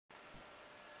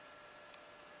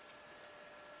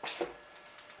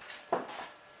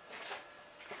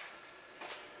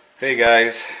Hey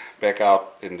guys, back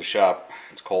out in the shop.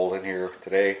 It's cold in here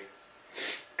today.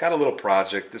 Got a little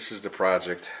project. This is the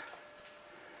project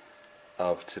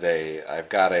of today. I've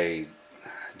got a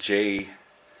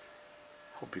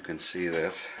hope you can see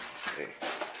this. Let's see.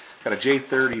 Got a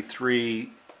J33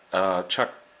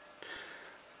 chuck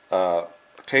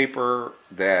taper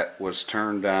that was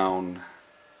turned down.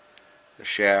 The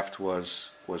shaft was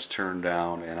turned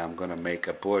down, and I'm going to make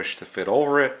a bush to fit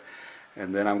over it.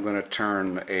 And then I'm going to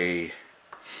turn a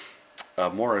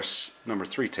Morris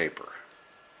 #3 taper.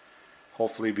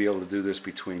 Hopefully be able to do this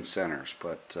between centers,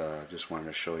 but just wanted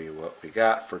to show you what we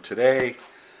got for today.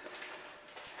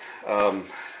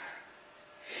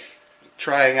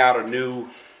 Trying out a new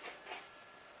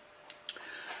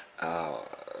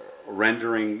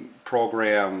rendering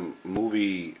program,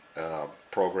 movie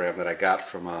program that I got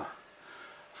from a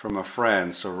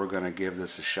friend. So we're going to give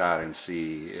this a shot and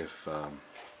see if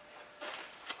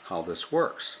how this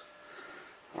works.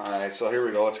 Alright, so here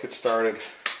we go. Let's get started.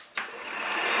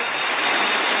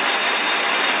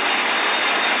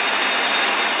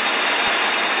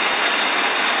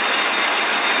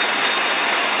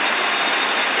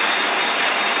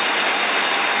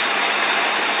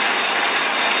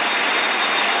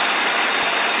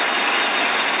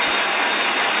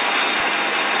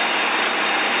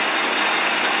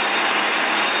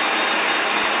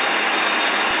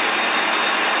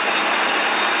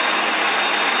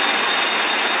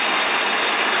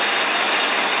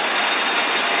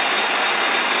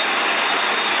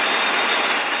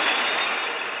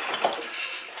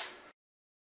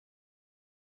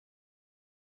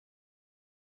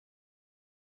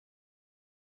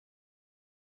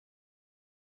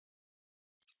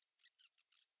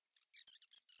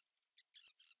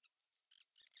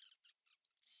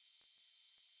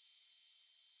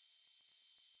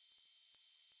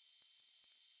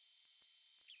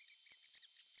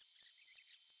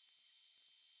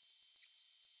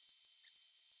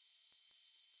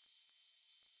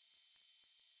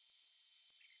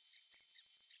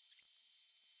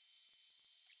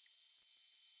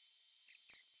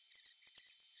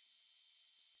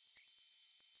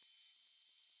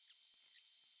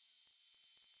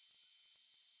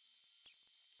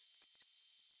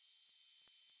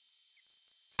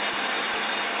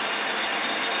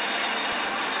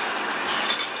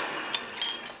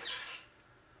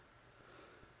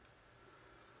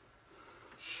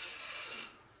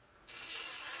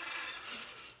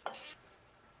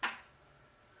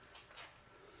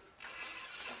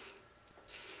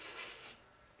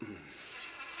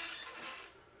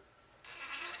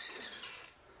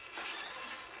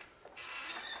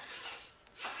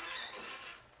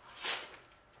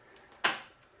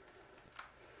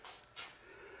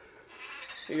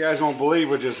 You guys won't believe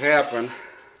what just happened.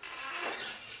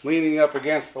 Leaning up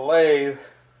against the lathe,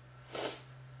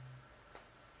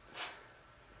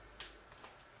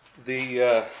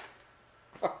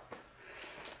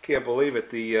 can't believe it.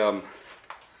 I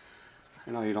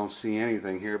know you don't see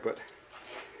anything here, but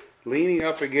leaning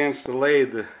up against the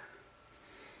lathe,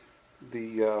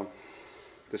 the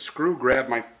screw grabbed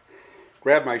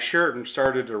my shirt and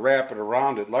started to wrap it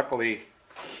around it. Luckily,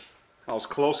 I was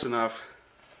close enough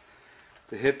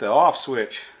to hit the off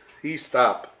switch,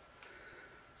 e-stop.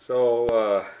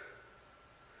 So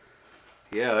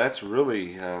yeah, that's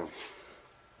really you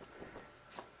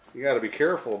got to be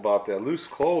careful about that loose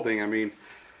clothing. I mean,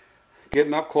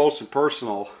 getting up close and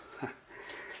personal,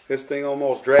 this thing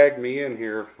almost dragged me in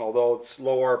here. Although it's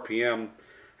low RPM,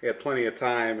 I had plenty of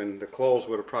time, and the clothes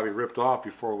would have probably ripped off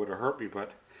before it would have hurt me.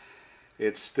 But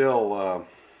it's still, I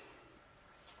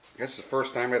guess, the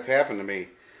first time that's happened to me.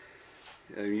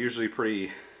 I'm usually you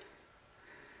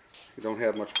don't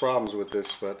have much problems with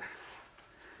this, but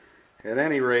at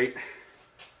any rate,